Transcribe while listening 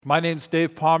My name's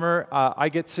Dave Palmer. I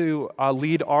get to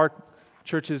lead our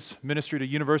church's ministry to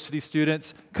university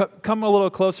students. Come a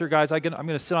little closer, guys. I'm going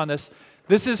to sit on this.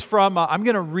 This is from, I'm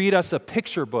going to read us a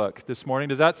picture book this morning.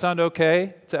 Does that sound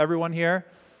okay to everyone here?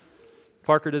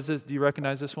 Parker, do you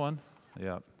recognize this one?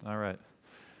 Yeah, all right.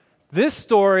 This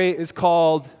story is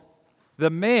called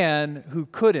The Man Who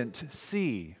Couldn't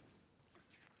See.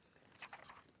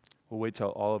 We'll wait till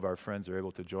all of our friends are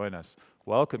able to join us.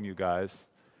 Welcome, you guys.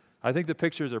 I think the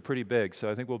pictures are pretty big,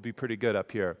 so I think we'll be pretty good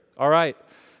up here. All right,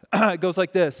 it goes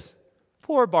like this.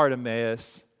 Poor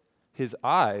Bartimaeus, his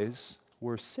eyes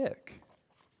were sick.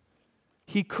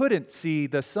 He couldn't see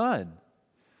the sun.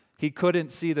 He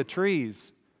couldn't see the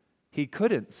trees. He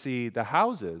couldn't see the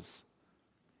houses.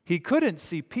 He couldn't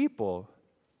see people,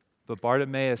 but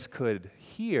Bartimaeus could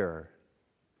hear.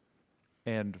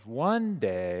 And one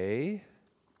day,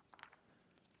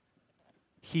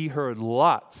 he heard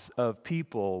lots of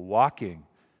people walking,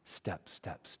 step,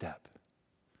 step, step.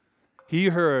 He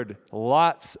heard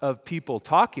lots of people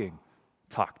talking,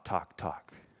 talk, talk,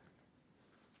 talk.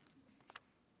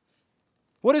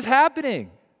 What is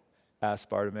happening? Asked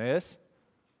Bartimaeus.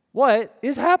 What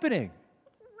is happening?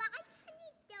 Why can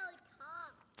he still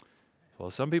talk? Well,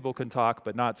 some people can talk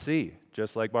but not see,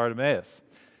 just like Bartimaeus.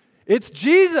 It's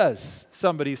Jesus,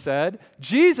 somebody said.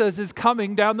 Jesus is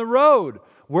coming down the road.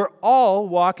 We're all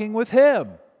walking with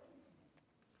him.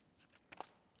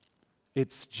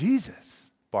 It's Jesus,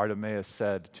 Bartimaeus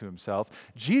said to himself.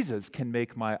 Jesus can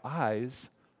make my eyes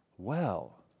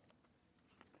well.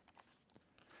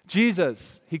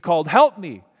 Jesus, he called, help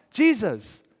me.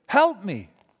 Jesus, help me.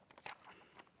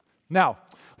 Now,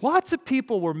 lots of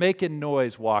people were making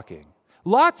noise walking.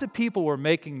 Lots of people were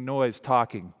making noise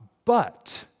talking.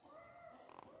 But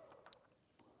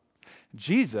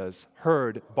Jesus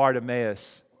heard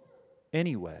Bartimaeus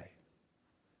anyway.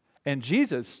 And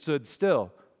Jesus stood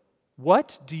still.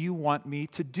 What do you want me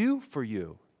to do for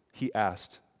you? He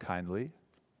asked kindly.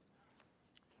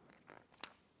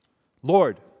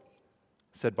 Lord,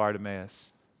 said Bartimaeus,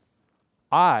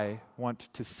 I want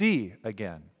to see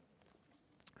again.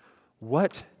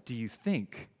 What do you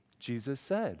think Jesus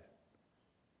said?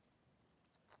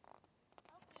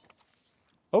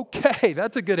 Okay,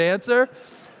 that's a good answer.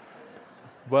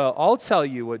 Well, I'll tell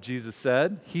you what Jesus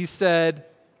said. He said,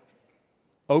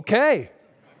 okay.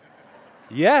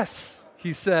 Yes,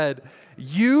 he said,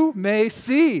 you may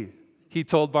see, he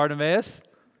told Bartimaeus.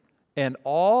 And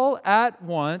all at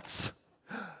once,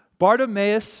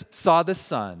 Bartimaeus saw the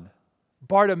sun.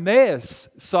 Bartimaeus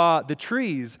saw the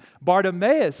trees.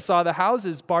 Bartimaeus saw the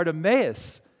houses.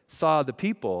 Bartimaeus saw the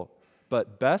people.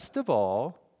 But best of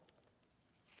all,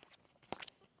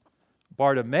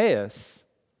 Bartimaeus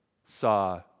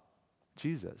saw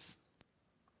Jesus.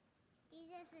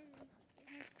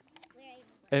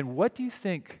 And what do you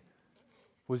think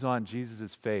was on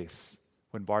Jesus' face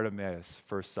when Bartimaeus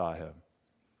first saw him? Smile.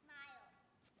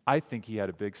 I think he had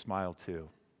a big smile too.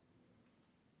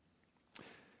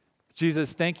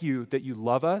 Jesus, thank you that you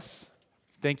love us.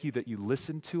 Thank you that you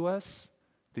listen to us,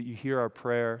 that you hear our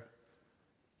prayer,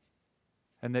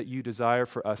 and that you desire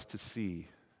for us to see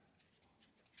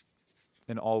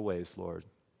in all ways, Lord.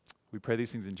 We pray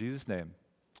these things in Jesus' name.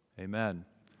 Amen.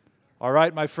 All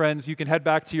right, my friends, you can head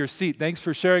back to your seat. Thanks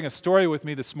for sharing a story with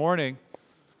me this morning.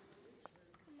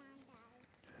 Come on,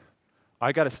 Dad.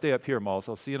 I got to stay up here, Malls.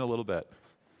 I'll see you in a little bit.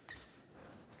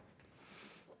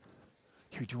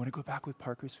 Here, do you want to go back with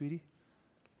Parker, sweetie?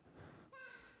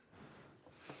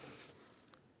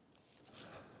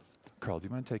 Carl, do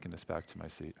you mind taking this back to my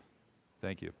seat?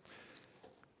 Thank you.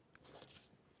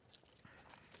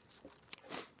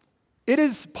 It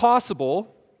is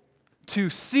possible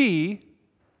to see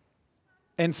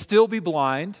and still be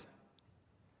blind,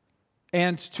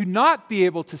 and to not be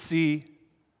able to see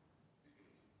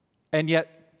and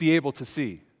yet be able to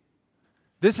see.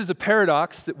 This is a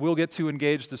paradox that we'll get to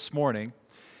engage this morning.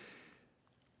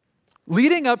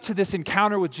 Leading up to this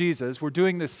encounter with Jesus, we're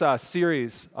doing this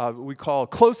series we call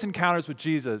Close Encounters with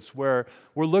Jesus, where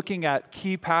we're looking at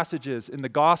key passages in the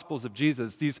Gospels of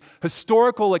Jesus, these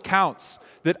historical accounts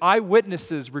that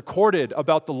eyewitnesses recorded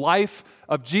about the life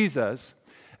of Jesus.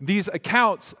 These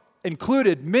accounts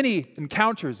included many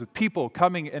encounters with people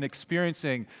coming and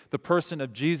experiencing the person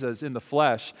of Jesus in the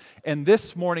flesh. And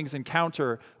this morning's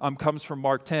encounter comes from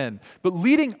Mark 10. But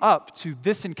leading up to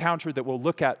this encounter that we'll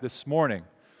look at this morning,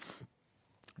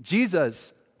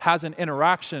 Jesus has an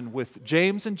interaction with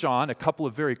James and John, a couple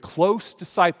of very close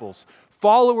disciples,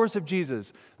 followers of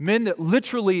Jesus, men that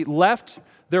literally left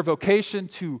their vocation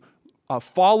to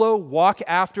walk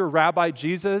after Rabbi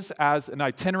Jesus as an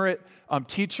itinerant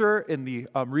teacher in the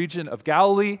region of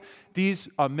Galilee. These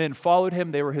men followed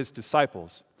him. They were his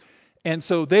disciples. And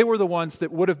so they were the ones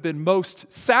that would have been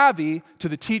most savvy to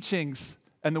the teachings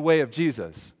and the way of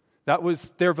Jesus. That was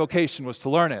their vocation, was to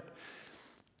learn it.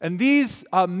 And these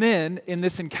men in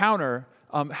this encounter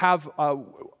have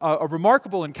a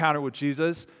remarkable encounter with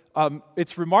Jesus.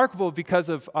 It's remarkable because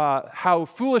of how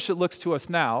foolish it looks to us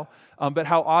now, but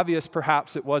how obvious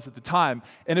perhaps it was at the time.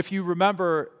 And if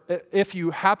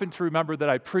you happen to remember that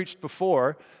I preached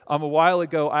before a while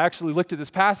ago, I actually looked at this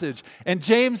passage, and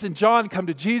James and John come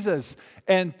to Jesus,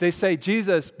 and they say,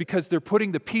 Jesus, because they're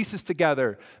putting the pieces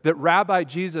together, that Rabbi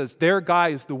Jesus, their guy,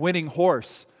 is the winning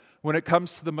horse when it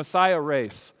comes to the Messiah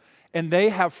race. And they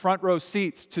have front row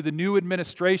seats to the new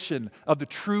administration of the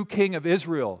true king of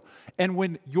Israel. And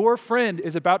when your friend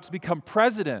is about to become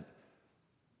president,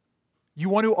 you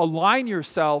want to align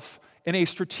yourself in a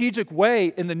strategic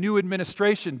way in the new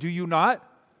administration, do you not?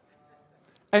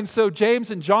 And so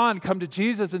James and John come to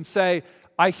Jesus and say,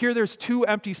 I hear there's 2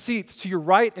 empty seats to your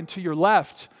right and to your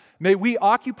left. May we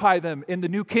occupy them in the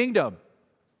new kingdom.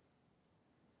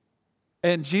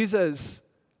 And Jesus,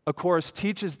 of course,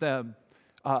 teaches them,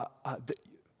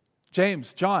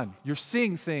 James, John, you're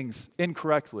seeing things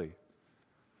incorrectly.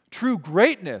 True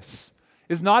greatness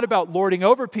is not about lording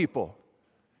over people.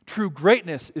 True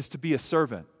greatness is to be a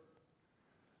servant.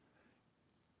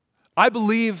 I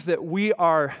believe that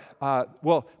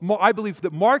I believe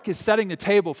that Mark is setting the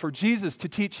table for Jesus to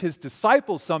teach his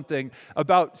disciples something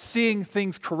about seeing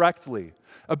things correctly,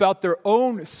 about their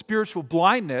own spiritual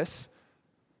blindness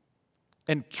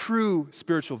and true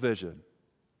spiritual vision.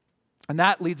 And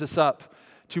that leads us up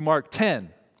to Mark 10,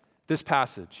 this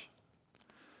passage.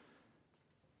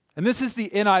 And this is the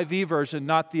NIV version,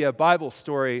 not the Bible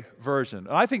story version.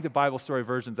 And I think the Bible story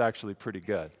version is actually pretty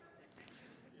good.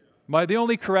 The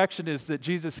only correction is that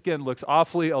Jesus' skin looks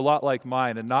awfully a lot like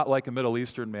mine and not like a Middle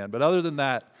Eastern man. But other than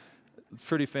that, it's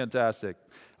pretty fantastic.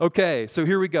 Okay, so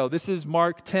here we go. This is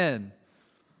Mark 10.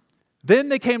 Then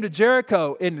they came to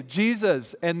Jericho, and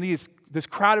Jesus and this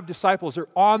crowd of disciples are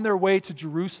on their way to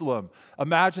Jerusalem.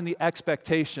 Imagine the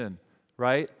expectation,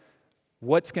 right?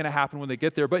 What's going to happen when they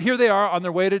get there? But here they are on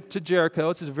their way to Jericho.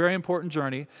 This is a very important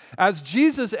journey. As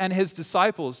Jesus and his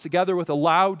disciples, together with a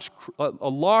large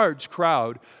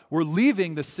crowd, were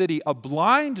leaving the city, a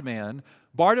blind man,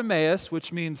 Bartimaeus,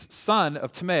 which means son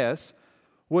of Timaeus,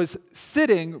 was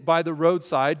sitting by the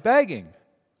roadside begging.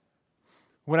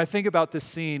 When I think about this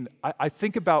scene, I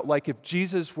think about like if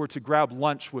Jesus were to grab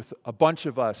lunch with a bunch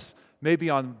of us,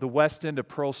 maybe on the west end of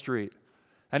Pearl Street,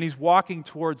 and he's walking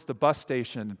towards the bus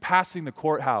station and passing the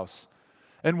courthouse.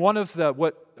 And one of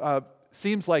what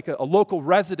seems like a local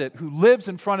resident who lives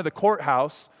in front of the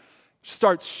courthouse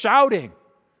starts shouting,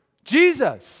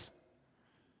 Jesus!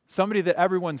 Somebody that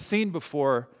everyone's seen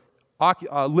before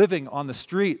living on the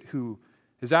street who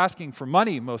is asking for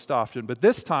money most often. But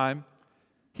this time,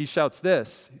 he shouts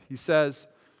this. He says,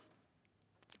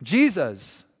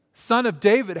 Jesus, Son of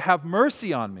David, have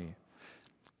mercy on me.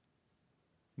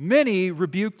 Many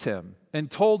rebuked him and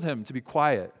told him to be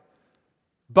quiet,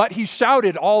 but he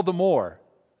shouted all the more,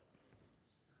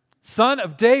 Son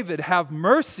of David, have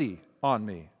mercy on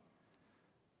me.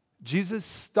 Jesus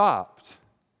stopped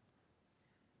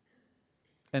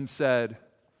and said,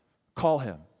 call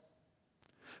him.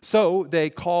 So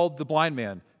they called the blind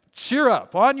man. Cheer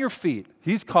up, on your feet,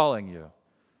 he's calling you.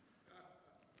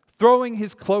 Throwing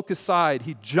his cloak aside,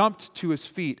 he jumped to his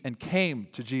feet and came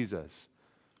to Jesus.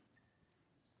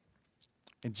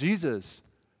 And Jesus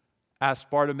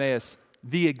asked Bartimaeus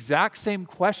the exact same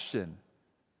question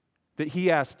that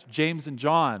he asked James and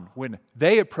John when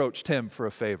they approached him for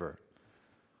a favor.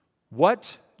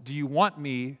 What do you want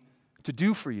me to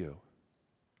do for you?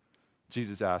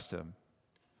 Jesus asked him.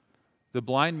 The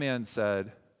blind man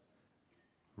said,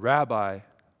 Rabbi,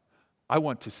 I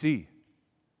want to see.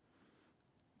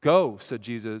 Go, said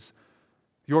Jesus,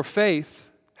 your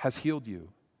faith has healed you.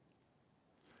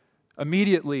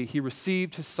 Immediately, he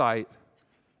received his sight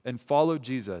and followed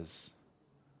Jesus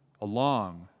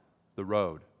along the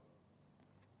road.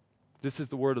 This is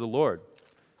the word of the Lord.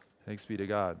 Thanks be to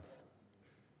God.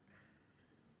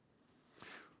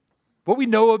 What we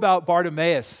know about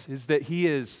Bartimaeus is that he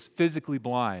is physically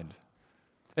blind.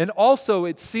 And also,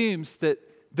 it seems that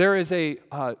there is a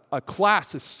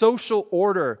class, a social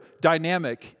order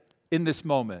dynamic in this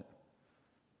moment.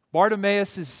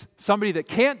 Bartimaeus is somebody that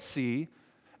can't see,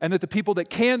 and that the people that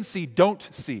can see don't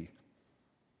see.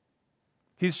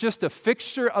 He's just a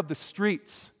fixture of the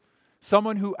streets,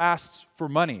 someone who asks for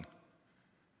money.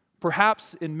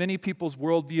 Perhaps in many people's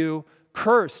worldview,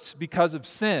 cursed because of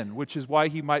sin, which is why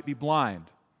he might be blind.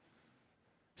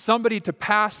 Somebody to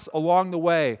pass along the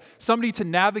way, somebody to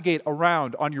navigate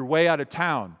around on your way out of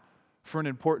town for an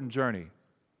important journey.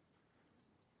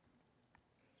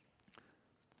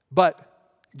 But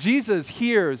Jesus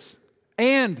hears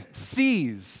and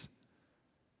sees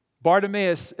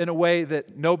Bartimaeus in a way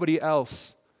that nobody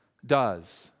else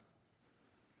does.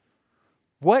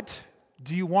 What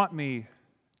do you want me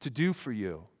to do for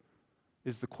you?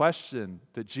 Is the question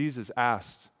that Jesus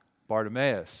asked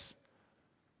Bartimaeus.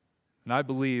 And I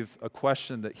believe a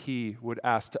question that he would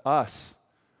ask to us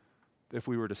if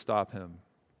we were to stop him.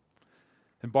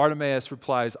 And Bartimaeus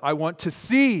replies, I want to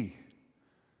see.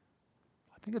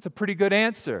 I think that's a pretty good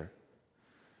answer.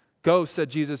 Go, said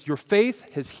Jesus, your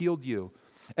faith has healed you.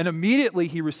 And immediately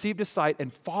he received his sight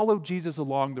and followed Jesus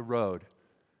along the road.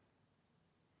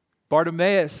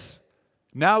 Bartimaeus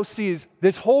now sees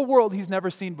this whole world he's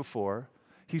never seen before.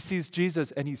 He sees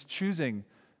Jesus and he's choosing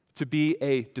to be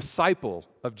a disciple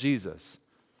of Jesus.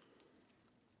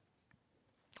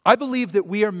 I believe that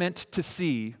we are meant to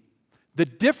see the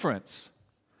difference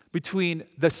between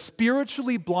the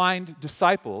spiritually blind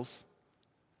disciples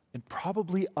and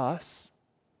probably us.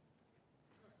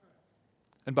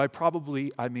 And by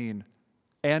probably, I mean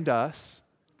and us.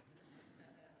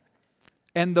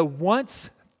 And the once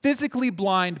physically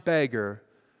blind beggar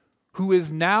who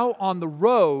is now on the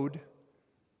road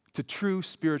to true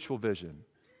spiritual vision.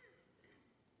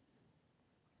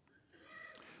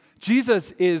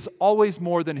 Jesus is always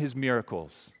more than his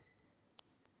miracles.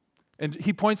 And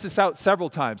he points this out several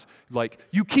times. Like,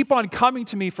 you keep on coming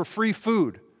to me for free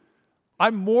food.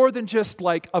 I'm more than just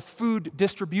like a food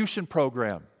distribution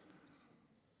program.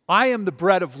 I am the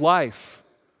bread of life.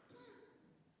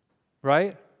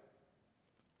 Right?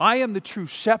 I am the true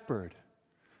shepherd.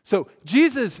 So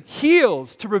Jesus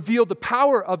heals to reveal the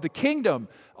power of the kingdom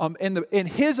in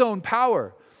his own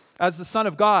power as the Son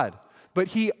of God. But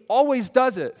he always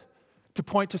does it to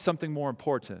point to something more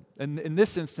important. And in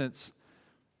this instance,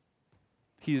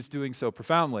 he is doing so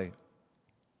profoundly.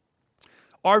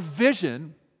 Our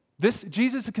vision,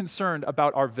 Jesus is concerned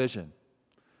about our vision.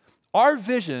 Our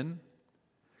vision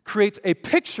creates a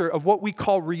picture of what we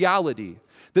call reality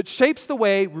that shapes the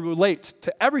way we relate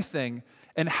to everything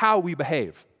and how we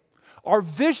behave. Our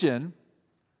vision,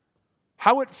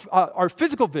 our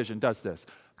physical vision does this,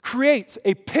 creates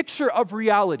a picture of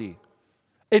reality.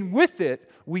 And with it,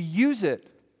 we use it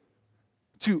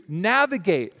to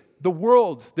navigate the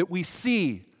world that we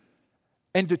see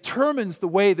and determines the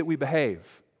way that we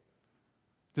behave.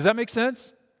 Does that make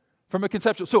sense? From a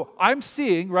conceptual. So I'm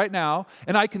seeing right now,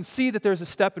 and I can see that there's a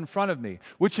step in front of me,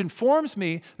 which informs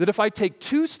me that if I take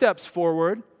 2 steps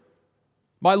forward,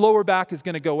 my lower back is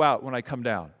going to go out when I come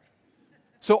down.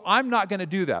 So I'm not going to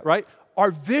do that, right?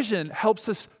 Our vision helps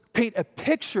us paint a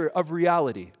picture of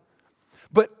reality.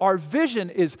 But our vision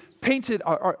is painted,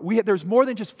 there's more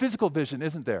than just physical vision,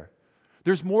 isn't there?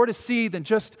 There's more to see than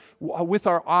just with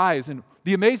our eyes. And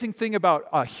the amazing thing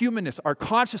about humanness, our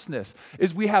consciousness,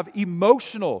 is we have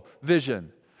emotional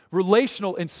vision,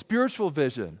 relational and spiritual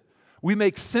vision. We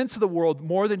make sense of the world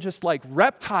more than just like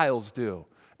reptiles do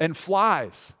and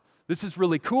flies. This is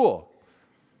really cool.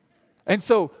 And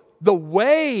so the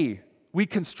way we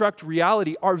construct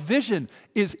reality, our vision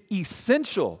is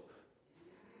essential.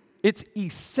 It's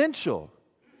essential.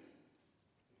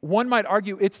 One might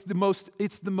argue it's the most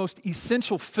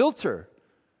essential filter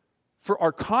for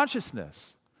our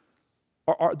consciousness,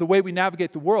 the way we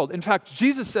navigate the world. In fact,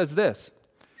 Jesus says this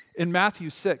in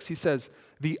Matthew 6. He says,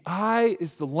 the eye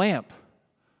is the lamp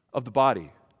of the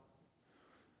body.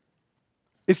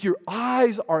 If your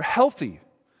eyes are healthy,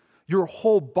 your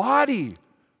whole body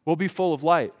will be full of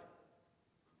light.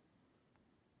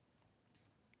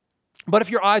 But if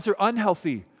your eyes are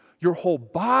unhealthy, your whole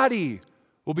body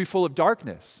will be full of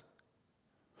darkness.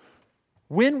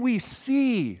 When we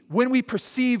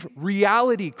perceive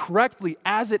reality correctly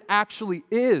as it actually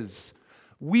is,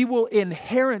 we will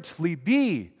inherently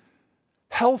be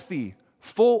healthy,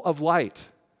 full of light.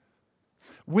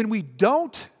 When we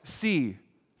don't see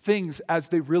things as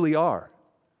they really are,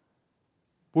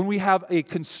 when we have a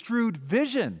construed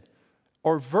vision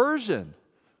or version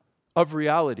of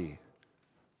reality,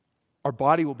 our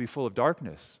body will be full of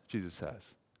darkness, Jesus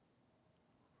says.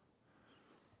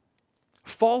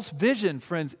 False vision,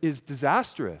 friends, is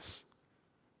disastrous.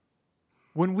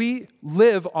 When we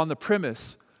live on the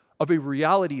premise of a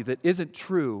reality that isn't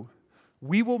true,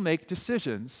 we will make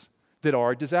decisions that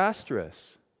are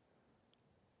disastrous.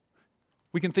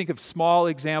 We can think of small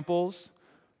examples,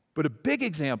 but a big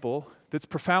example that's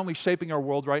profoundly shaping our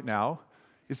world right now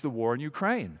is the war in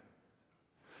Ukraine,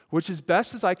 which, as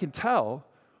best as I can tell,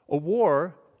 a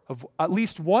war of at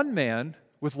least one man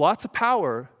with lots of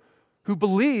power who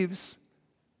believes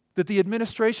that the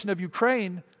administration of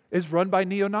Ukraine is run by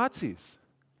neo-Nazis.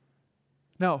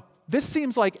 Now, this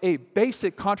seems like a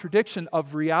basic contradiction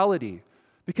of reality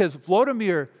because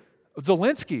Volodymyr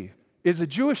Zelensky is a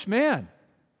Jewish man.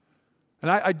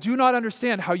 And I do not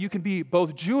understand how you can be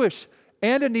both Jewish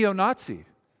and a neo-Nazi.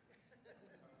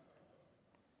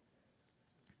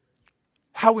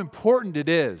 How important it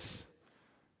is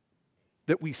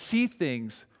that we see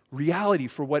things, reality,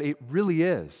 for what it really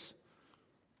is.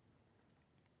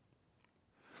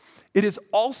 It is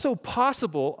also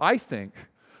possible, I think,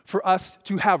 for us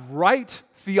to have right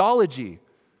theology,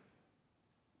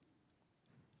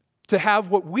 to have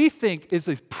what we think is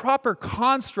a proper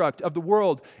construct of the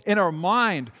world in our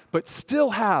mind, but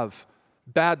still have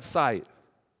bad sight.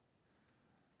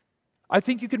 I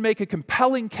think you can make a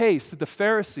compelling case that the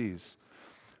Pharisees,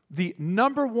 the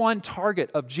number one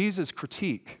target of Jesus'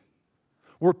 critique,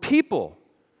 were people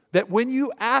that when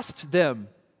you asked them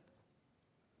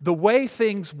the way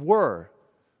things were,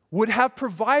 would have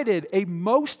provided a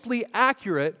mostly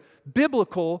accurate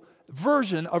biblical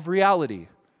version of reality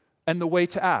and the way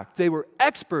to act. They were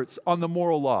experts on the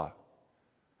moral law.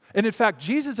 And in fact,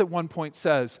 Jesus at one point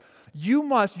says,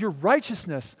 your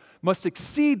righteousness must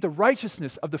exceed the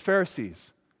righteousness of the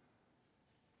Pharisees.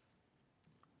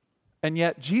 And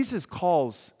yet Jesus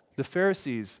calls the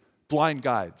Pharisees blind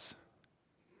guides.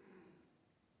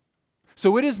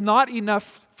 So it is not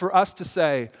enough for us to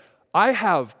say, I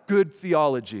have good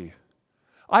theology.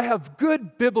 I have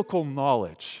good biblical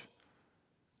knowledge.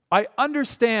 I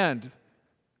understand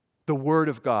the Word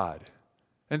of God.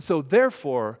 And so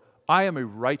therefore, I am a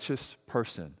righteous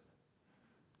person.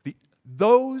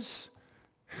 Those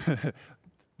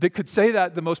that could say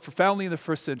that the most profoundly in the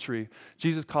first century,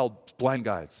 Jesus called blind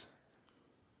guides.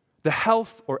 The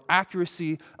health or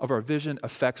accuracy of our vision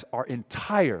affects our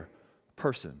entire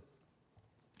person.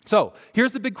 So,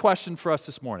 here's the big question for us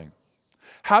this morning.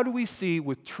 How do we see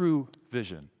with true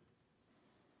vision?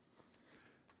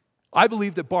 I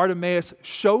believe that Bartimaeus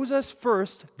shows us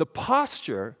first the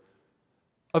posture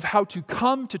of how to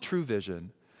come to true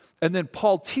vision, and then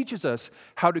Paul teaches us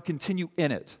how to continue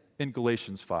in it in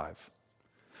Galatians 5.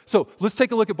 So, let's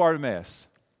take a look at Bartimaeus.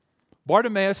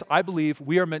 Bartimaeus, I believe,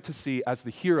 we are meant to see as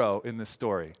the hero in this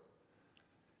story.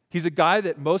 He's a guy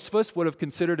that most of us would have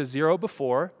considered a zero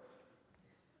before,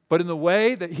 but in the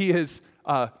way that he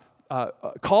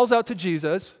calls out to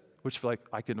Jesus, which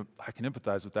I can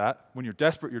empathize with that. When you're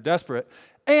desperate, you're desperate,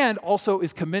 and also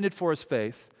is commended for his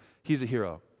faith, he's a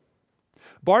hero.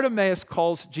 Bartimaeus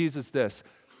calls Jesus this,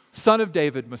 Son of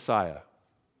David, Messiah.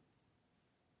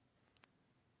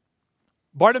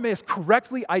 Bartimaeus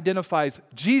correctly identifies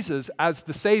Jesus as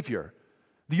the Savior,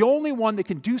 the only one that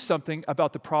can do something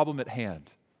about the problem at hand.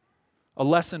 A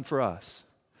lesson for us.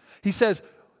 He says,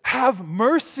 have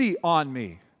mercy on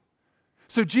me.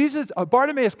 So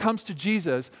Bartimaeus comes to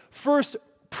Jesus, first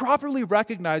properly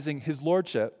recognizing his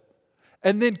lordship,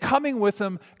 and then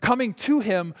coming to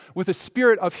him with a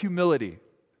spirit of humility.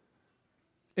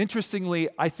 Interestingly,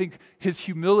 I think his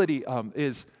humility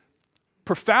is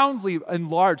profoundly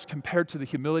enlarged compared to the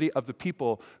humility of the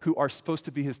people who are supposed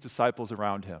to be his disciples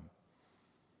around him.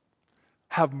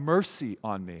 Have mercy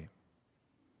on me.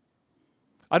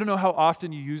 I don't know how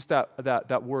often you use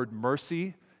that word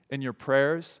mercy in your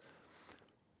prayers,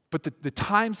 but the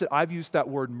times that I've used that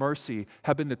word mercy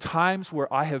have been the times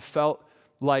where I have felt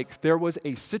like there was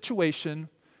a situation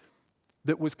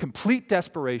that was complete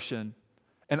desperation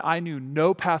and I knew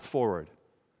no path forward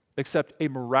except a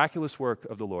miraculous work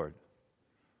of the Lord.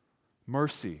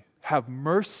 Mercy. Have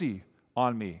mercy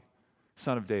on me,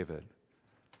 Son of David,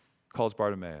 calls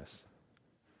Bartimaeus.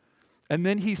 And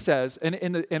then he says, and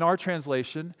in our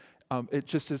translation, it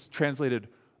just is translated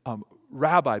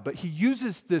rabbi, but he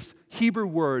uses this Hebrew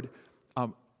word,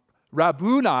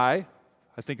 Rabboni, I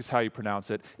think is how you pronounce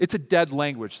it. It's a dead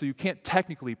language, so you can't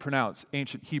technically pronounce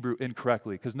ancient Hebrew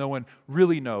incorrectly because no one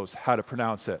really knows how to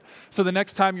pronounce it. So the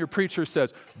next time your preacher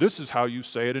says, this is how you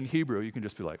say it in Hebrew, you can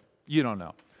just be like, you don't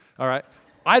know, all right?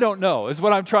 I don't know, is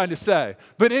what I'm trying to say.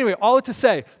 But anyway, all to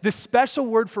say, this special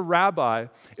word for rabbi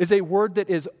is a word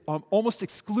that is almost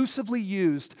exclusively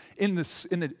used in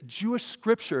the Jewish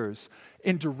scriptures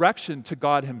in direction to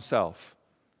God himself.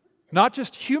 Not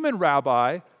just human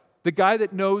rabbi, the guy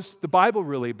that knows the Bible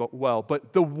really well,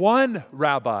 but the one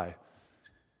rabbi,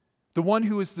 the one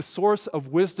who is the source of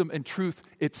wisdom and truth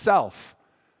itself.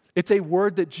 It's a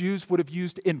word that Jews would have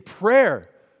used in prayer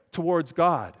towards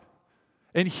God.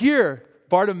 And here,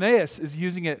 Bartimaeus is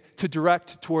using it to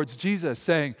direct towards Jesus,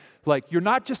 saying, you're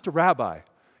not just a rabbi,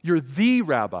 you're the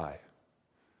rabbi.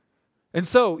 And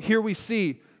so here we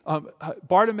see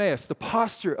Bartimaeus, the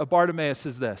posture of Bartimaeus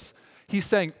is this. He's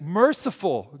saying,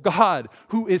 merciful God,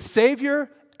 who is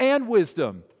Savior and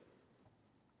wisdom,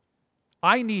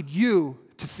 I need you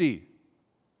to see.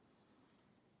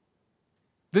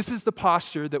 This is the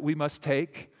posture that we must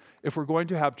take if we're going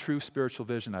to have true spiritual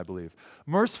vision, I believe.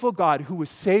 Merciful God, who is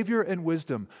Savior and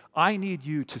wisdom, I need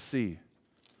you to see.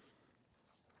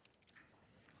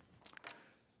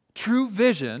 True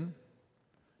vision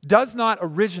does not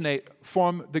originate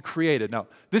from the created. Now,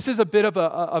 this is a bit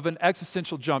of an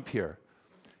existential jump here.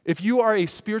 If you are a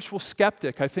spiritual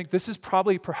skeptic, I think this is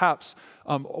probably perhaps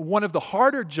one of the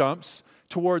harder jumps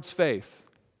towards faith.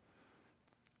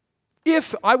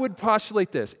 If I would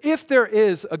postulate this, if there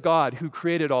is a God who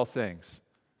created all things,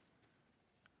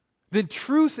 then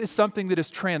truth is something that is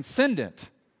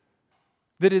transcendent,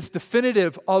 that is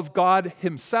definitive of God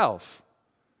himself,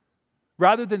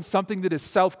 rather than something that is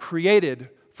self-created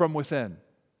from within.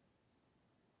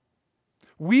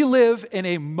 We live in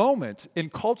a moment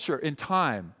in culture, in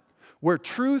time, where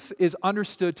truth is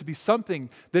understood to be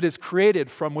something that is created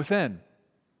from within.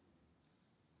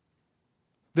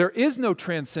 There is no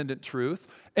transcendent truth,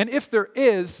 and if there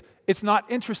is, it's not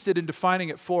interested in defining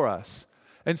it for us.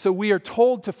 And so we are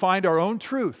told to find our own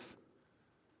truth,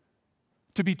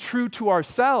 to be true to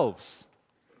ourselves.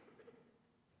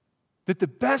 That the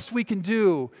best we can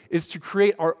do is to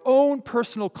create our own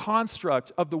personal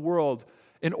construct of the world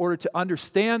in order to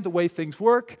understand the way things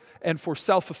work and for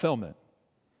self-fulfillment.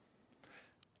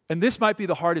 And this might be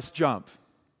the hardest jump.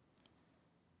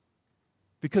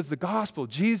 Because the gospel,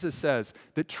 Jesus says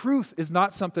that truth is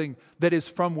not something that is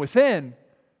from within,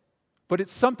 but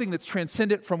it's something that's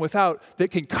transcendent from without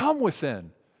that can come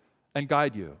within and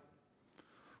guide you.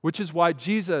 Which is why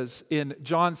Jesus in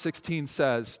John 16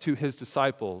 says to his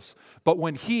disciples, but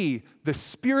when he, the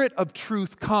Spirit of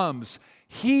truth, comes,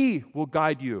 he will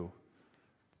guide you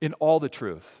in all the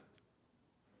truth.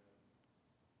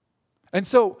 And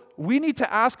so we need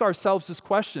to ask ourselves this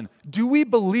question, do we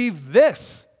believe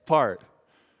this part?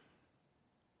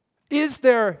 Is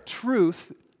there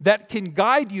truth that can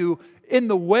guide you in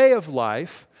the way of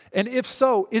life? And if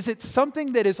so, is it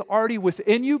something that is already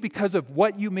within you because of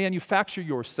what you manufacture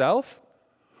yourself?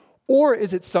 Or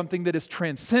is it something that is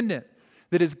transcendent,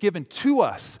 that is given to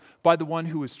us by the one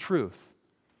who is truth?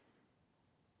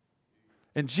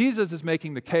 And Jesus is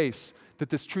making the case that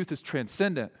this truth is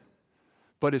transcendent,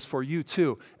 but is for you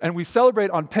too. And we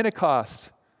celebrate on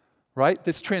Pentecost, right?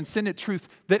 This transcendent truth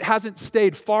that hasn't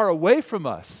stayed far away from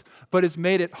us, but has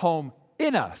made it home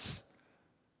in us.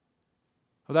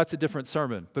 Well, that's a different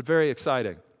sermon, but very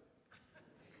exciting.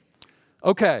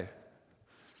 Okay.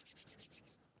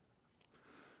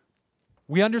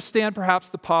 We understand perhaps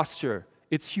the posture.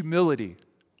 It's humility.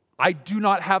 I do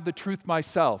not have the truth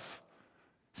myself.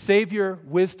 Savior,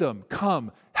 wisdom,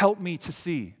 come, help me to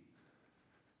see.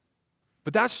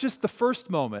 But that's just the first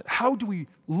moment. How do we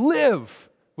live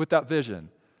with that vision?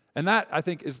 And that, I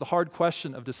think, is the hard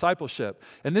question of discipleship.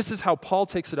 And this is how Paul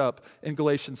takes it up in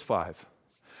Galatians 5.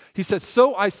 He says,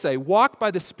 so I say, walk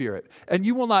by the Spirit, and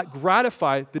you will not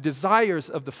gratify the desires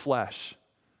of the flesh.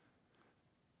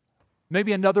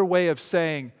 Maybe another way of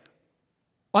saying,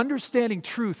 understanding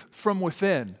truth from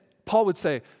within. Paul would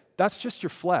say, that's just your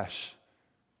flesh.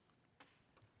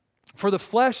 For the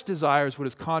flesh desires what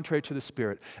is contrary to the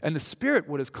Spirit, and the Spirit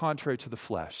what is contrary to the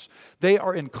flesh. They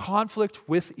are in conflict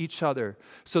with each other,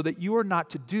 so that you are not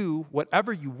to do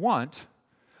whatever you want,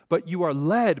 but you are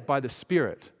led by the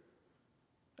Spirit,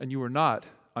 and you are not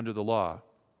under the law.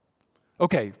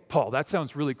 Okay, Paul, that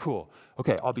sounds really cool.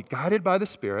 Okay, I'll be guided by the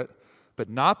Spirit, but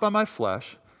not by my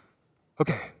flesh.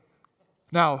 Okay,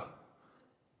 now,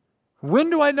 when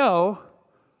do I know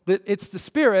that it's the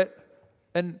Spirit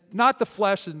and not the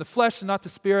flesh and not the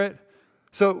Spirit?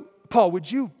 So, Paul,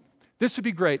 this would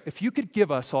be great if you could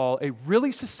give us all a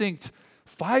really succinct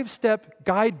 5-step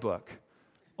guidebook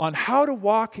on how to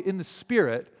walk in the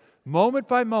Spirit moment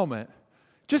by moment.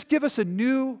 Just give us a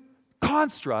new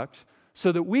construct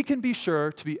so that we can be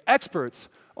sure to be experts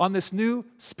on this new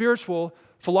spiritual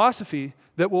philosophy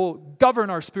that will govern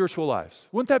our spiritual lives.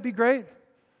 Wouldn't that be great?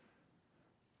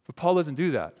 But Paul doesn't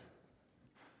do that.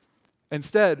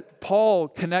 Instead, Paul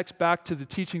connects back to the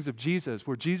teachings of Jesus,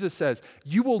 where Jesus says,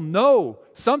 you will know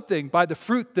something by the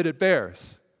fruit that it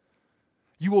bears.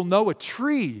 You will know a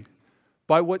tree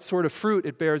by what sort of fruit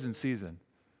it bears in season.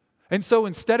 And so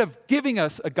instead of giving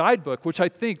us a guidebook, which I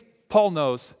think Paul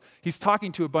knows, he's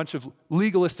talking to a bunch of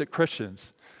legalistic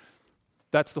Christians.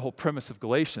 That's the whole premise of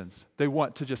Galatians. They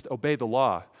want to just obey the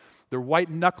law. They're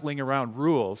white-knuckling around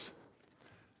rules.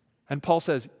 And Paul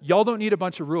says, y'all don't need a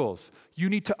bunch of rules. You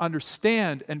need to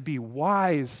understand and be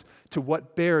wise to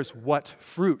what bears what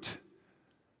fruit.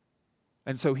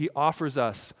 And so he offers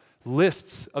us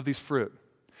lists of these fruit.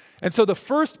 And so the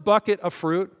first bucket of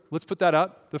fruit, let's put that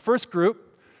up. The first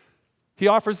group, he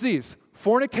offers these.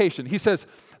 Fornication. He says,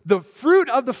 the fruit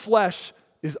of the flesh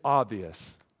is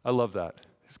obvious. I love that.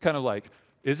 It's kind of like,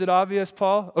 is it obvious,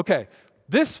 Paul? Okay,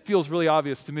 this feels really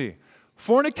obvious to me.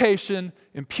 Fornication,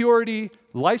 impurity,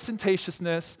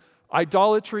 licentiousness,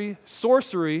 idolatry,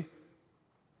 sorcery.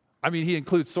 I mean, he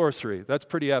includes sorcery. That's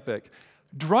pretty epic.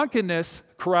 Drunkenness,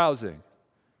 carousing.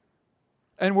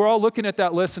 And we're all looking at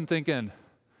that list and thinking,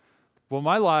 well,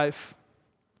 my life,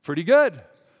 pretty good.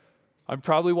 I'm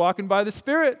probably walking by the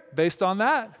Spirit based on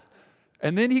that.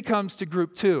 And then he comes to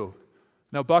group 2.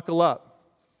 Now buckle up.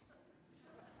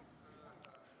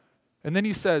 And then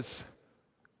he says,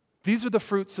 these are the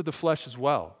fruits of the flesh as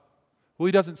well. Well,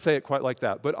 he doesn't say it quite like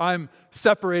that, but I'm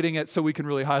separating it so we can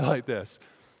really highlight this.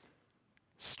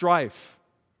 Strife,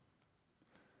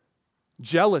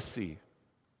 jealousy,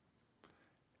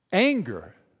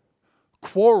 anger,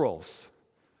 quarrels,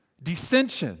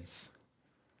 dissensions,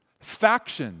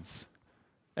 factions,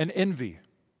 and envy.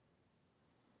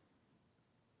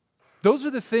 Those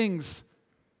are the things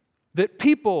that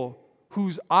people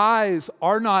whose eyes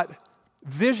are not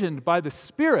visioned by the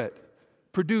Spirit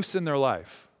produce in their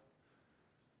life.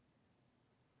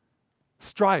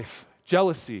 Strife,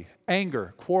 jealousy,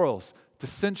 anger, quarrels,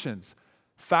 dissensions,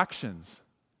 factions,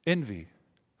 envy.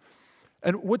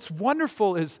 And what's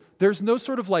wonderful is there's no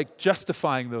sort of like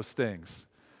justifying those things.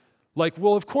 Like,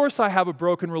 well, of course I have a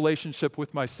broken relationship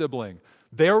with my sibling.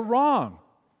 They're wrong.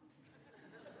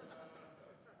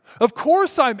 Of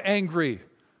course I'm angry.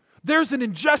 There's an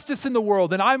injustice in the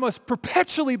world and I must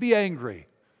perpetually be angry.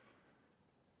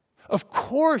 Of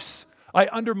course I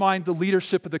undermine the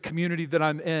leadership of the community that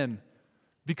I'm in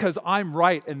because I'm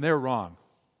right and they're wrong.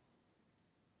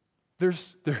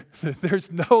 There's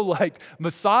no like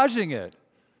massaging it.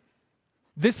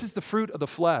 This is the fruit of the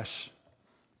flesh.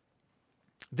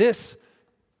 This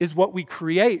is what we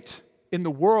create in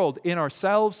the world, in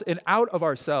ourselves and out of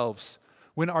ourselves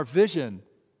when our vision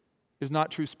is not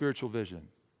true spiritual vision.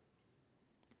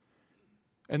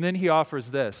 And then he offers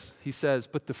this. He says,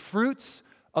 but the fruits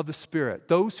of the Spirit,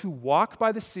 those who walk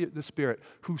by the Spirit,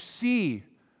 who see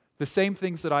the same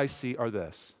things that I see are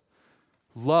this: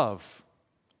 love,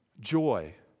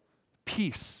 joy,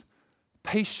 peace,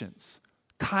 patience,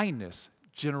 kindness,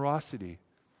 generosity,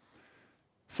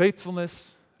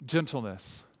 faithfulness,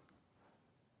 gentleness,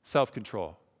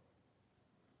 self-control.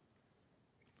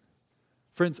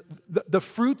 Friends, the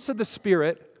fruits of the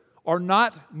Spirit are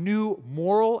not new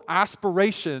moral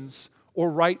aspirations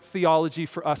or right theology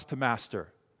for us to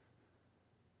master.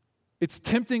 It's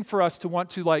tempting for us to want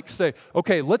to like say,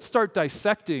 okay, let's start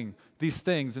dissecting these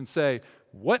things and say,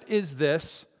 what is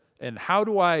this and how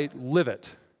do I live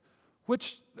it?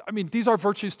 Which, I mean, these are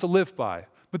virtues to live by,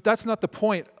 but that's not the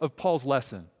point of Paul's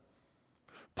lesson.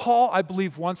 Paul, I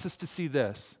believe, wants us to see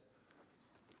this.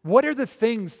 What are the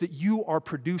things that you are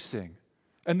producing?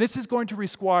 And this is going to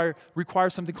require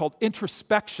something called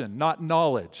introspection, not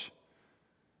knowledge.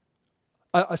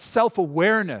 A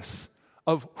self-awareness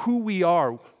of who we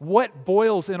are, what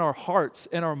boils in our hearts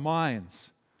and our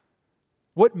minds,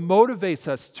 what motivates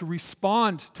us to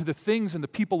respond to the things and the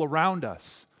people around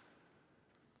us,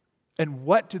 and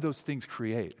what do those things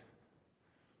create?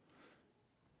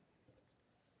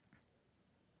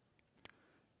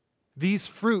 These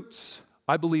fruits,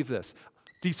 I believe this,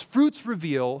 these fruits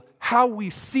reveal how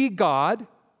we see God,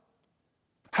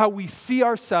 how we see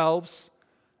ourselves,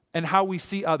 and how we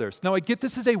see others. Now, I get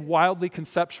this is a wildly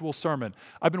conceptual sermon.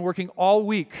 I've been working all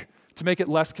week to make it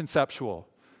less conceptual.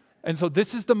 And so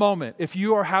this is the moment. If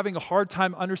you are having a hard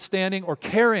time understanding or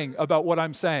caring about what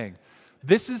I'm saying,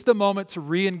 this is the moment to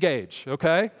re-engage,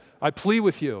 okay? I plead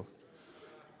with you.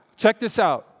 Check this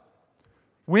out.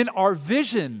 When our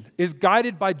vision is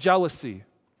guided by jealousy,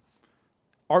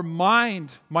 our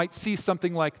mind might see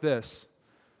something like this: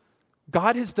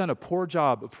 God has done a poor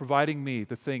job of providing me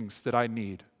the things that I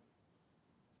need.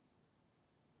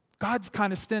 God's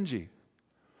kind of stingy,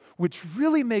 which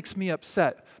really makes me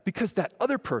upset because that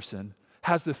other person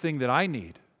has the thing that I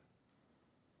need.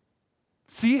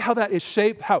 See how that is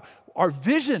shaped, how our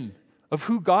vision of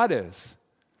who God is,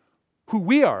 who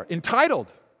we are,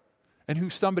 entitled, and who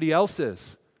somebody else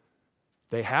is.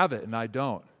 They have it and I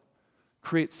don't.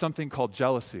 Creates something called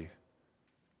jealousy.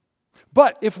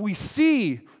 But if we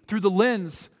see through the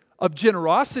lens of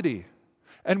generosity,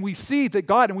 and we see that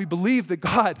God, and we believe that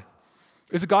God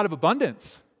is a God of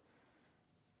abundance,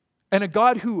 and a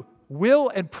God who will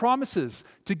and promises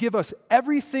to give us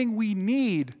everything we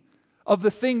need of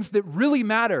the things that really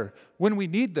matter when we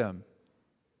need them,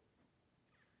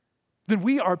 then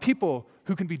we are people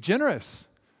who can be generous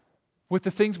with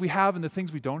the things we have and the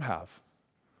things we don't have.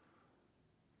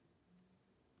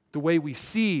 The way we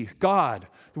see God,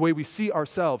 the way we see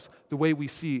ourselves, the way we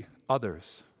see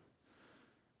others.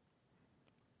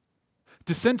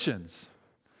 Dissensions.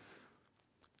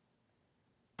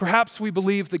 Perhaps we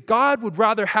believe that God would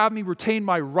rather have me retain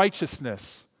my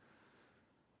righteousness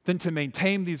than to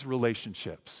maintain these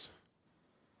relationships.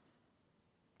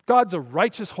 God's a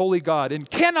righteous, holy God and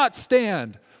cannot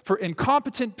stand for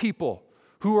incompetent people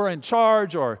who are in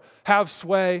charge or have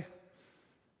sway.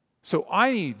 So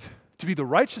I need to be the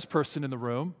righteous person in the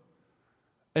room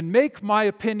and make my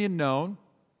opinion known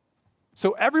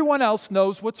so everyone else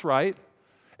knows what's right,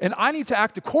 and I need to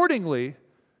act accordingly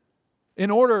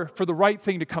in order for the right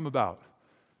thing to come about,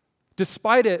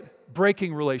 despite it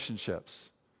breaking relationships.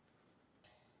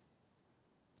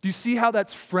 Do you see how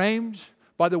that's framed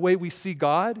by the way we see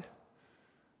God?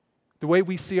 The way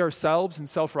we see ourselves in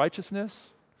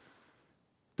self-righteousness?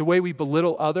 The way we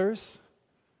belittle others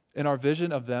in our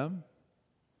vision of them?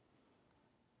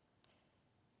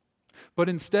 But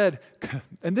instead,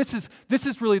 and this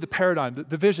is really the paradigm,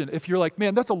 the vision. If you're like,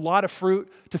 man, that's a lot of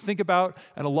fruit to think about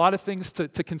and a lot of things to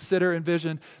consider and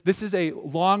vision, this is a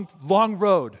long, long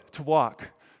road to walk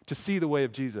to see the way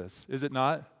of Jesus, is it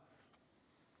not?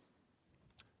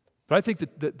 But I think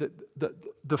that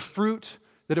the fruit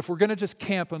that if we're going to just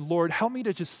camp on, Lord, help me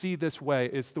to just see this way,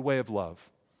 is the way of love.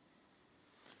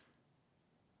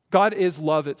 God is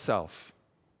love itself.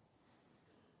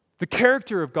 The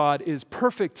character of God is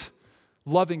perfect,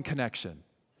 loving connection.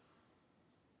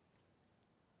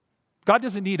 God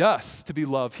doesn't need us to be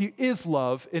love. He is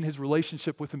love in his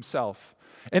relationship with himself.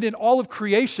 And in all of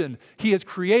creation, he has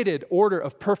created order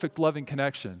of perfect, loving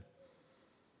connection.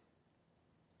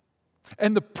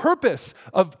 And the purpose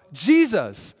of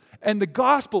Jesus and the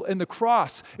gospel and the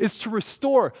cross is to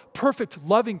restore perfect,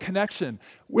 loving connection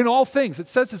in all things. It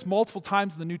says this multiple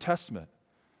times in the New Testament,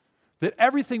 that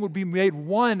everything would be made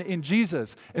one in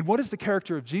Jesus. And what is the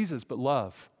character of Jesus but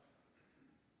love?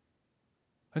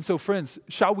 And so, friends,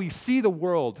 shall we see the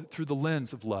world through the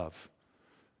lens of love?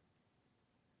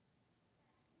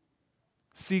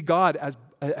 See God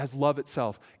as love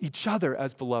itself, each other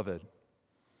as beloved.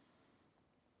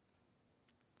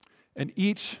 And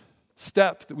each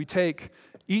step that we take,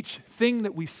 each thing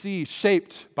that we see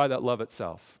shaped by that love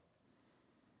itself.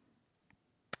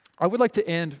 I would like to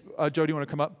end, Joe, do you want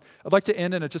to come up? I'd like to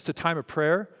end in just a time of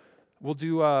prayer. We'll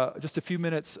do just a few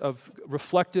minutes of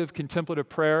reflective, contemplative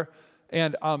prayer.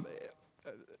 And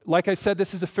like I said,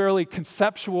 this is a fairly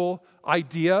conceptual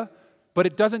idea, but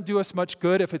it doesn't do us much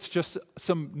good if it's just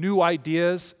some new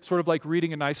ideas, sort of like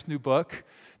reading a nice new book.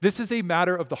 This is a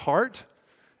matter of the heart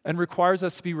and requires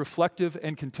us to be reflective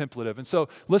and contemplative. And so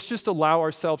let's just allow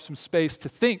ourselves some space to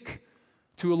think,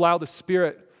 to allow the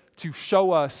Spirit to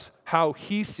show us how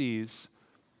he sees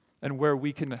and where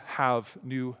we can have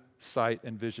new sight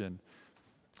and vision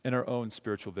in our own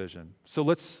spiritual vision. So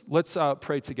let's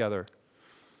pray together.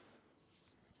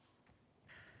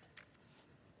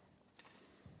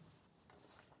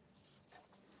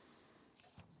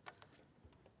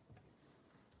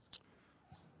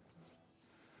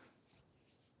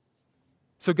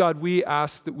 So God, we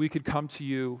ask that we could come to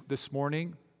you this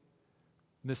morning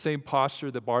in the same posture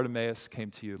that Bartimaeus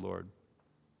came to you, Lord.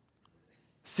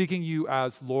 Seeking you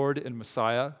as Lord and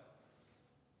Messiah,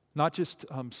 not just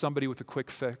somebody with a quick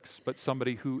fix, but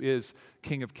somebody who is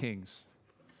King of Kings,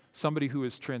 somebody who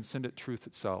is transcendent truth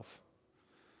itself.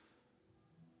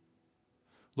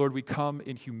 Lord, we come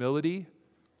in humility,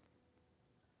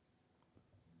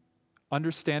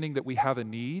 understanding that we have a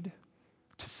need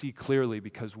to see clearly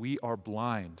because we are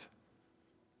blind.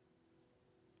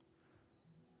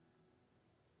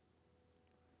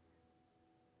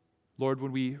 Lord,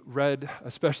 when we read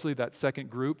especially that second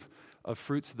group of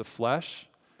fruits of the flesh,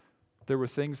 there were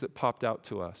things that popped out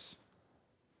to us.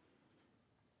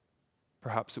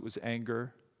 Perhaps it was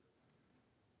anger.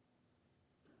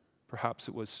 Perhaps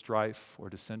it was strife or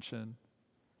dissension.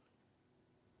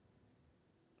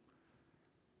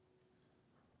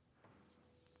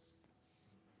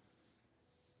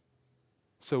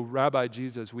 So, Rabbi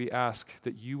Jesus, we ask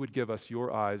that you would give us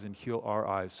your eyes and heal our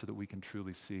eyes so that we can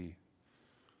truly see.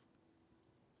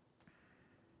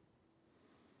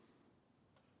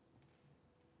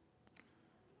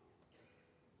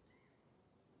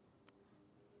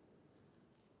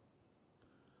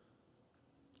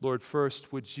 Lord,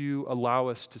 first, would you allow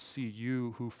us to see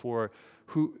you for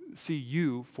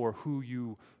who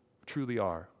you truly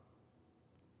are?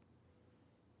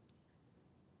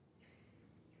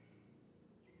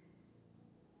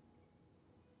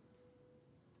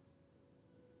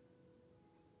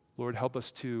 Lord, help us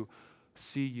to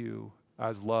see you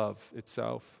as love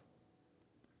itself.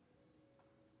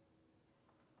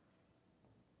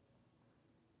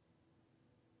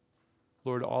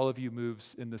 Lord, all of you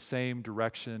moves in the same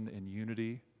direction in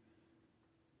unity.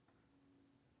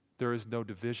 There is no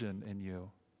division in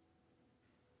you,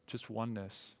 just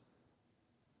oneness.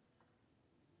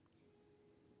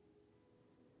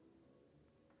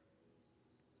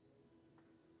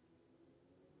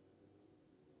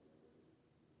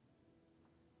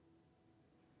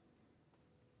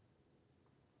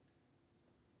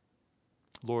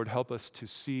 Lord, help us to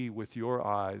see with your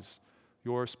eyes,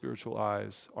 your spiritual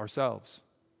eyes, ourselves.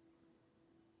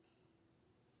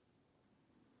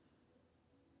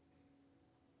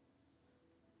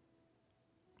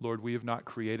 Lord, we have not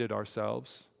created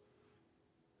ourselves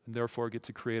and therefore get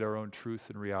to create our own truth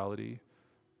and reality.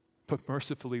 But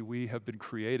mercifully, we have been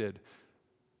created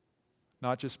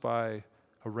not just by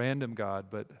a random God,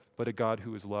 but a God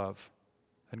who is love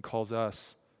and calls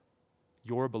us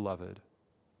your beloved.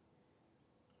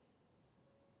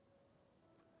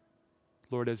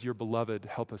 Lord, as your beloved,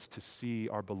 help us to see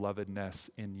our belovedness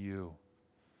in you.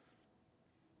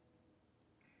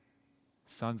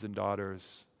 Sons and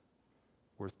daughters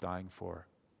worth dying for.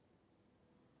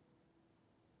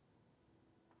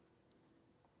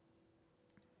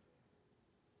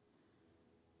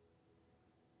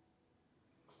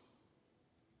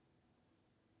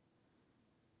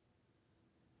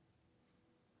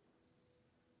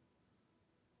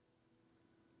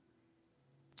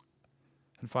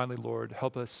 And finally, Lord,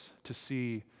 help us to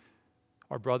see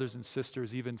our brothers and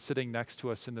sisters, even sitting next to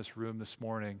us in this room this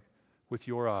morning, with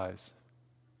your eyes.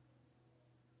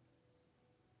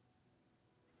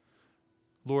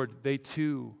 Lord, they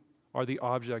too are the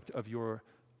object of your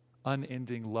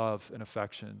unending love and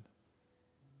affection.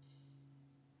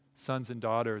 Sons and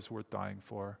daughters worth dying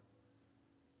for.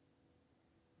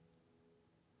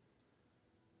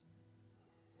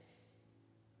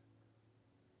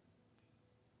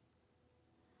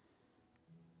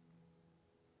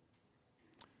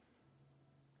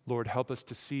 Lord, help us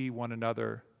to see one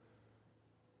another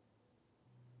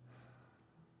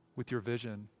with your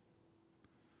vision.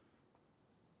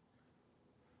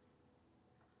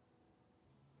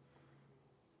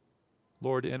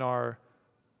 Lord, in our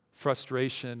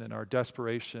frustration and our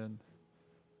desperation,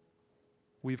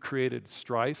 we've created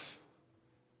strife,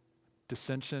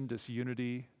 dissension,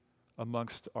 disunity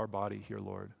amongst our body here,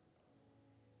 Lord.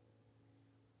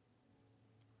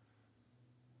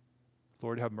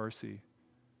 Lord, have mercy.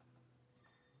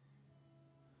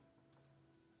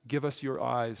 Give us your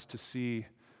eyes to see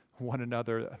one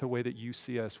another the way that you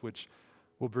see us, which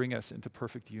will bring us into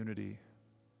perfect unity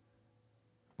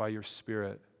by your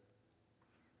Spirit,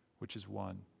 which is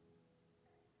one.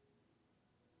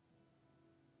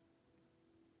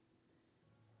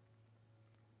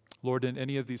 Lord, in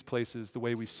any of these places, the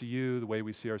way we see you, the way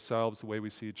we see ourselves, the way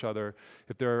we see each other,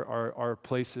 if there are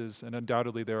places, and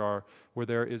undoubtedly there are, where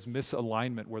there is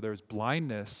misalignment, where there's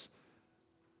blindness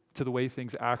to the way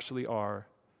things actually are,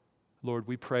 Lord,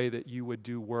 we pray that you would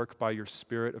do work by your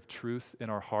Spirit of truth in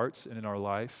our hearts and in our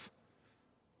life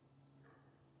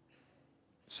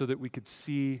so that we could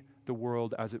see the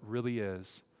world as it really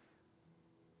is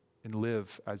and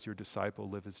live as your disciple,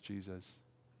 live as Jesus.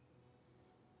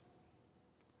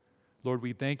 Lord,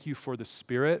 we thank you for the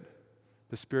Spirit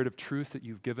of truth that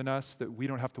you've given us, that we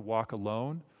don't have to walk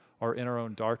alone or in our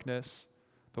own darkness,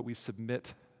 but we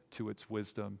submit to its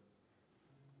wisdom.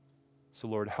 So,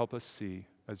 Lord, help us see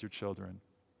as your children.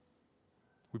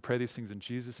 We pray these things in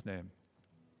Jesus' name.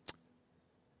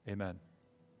 Amen.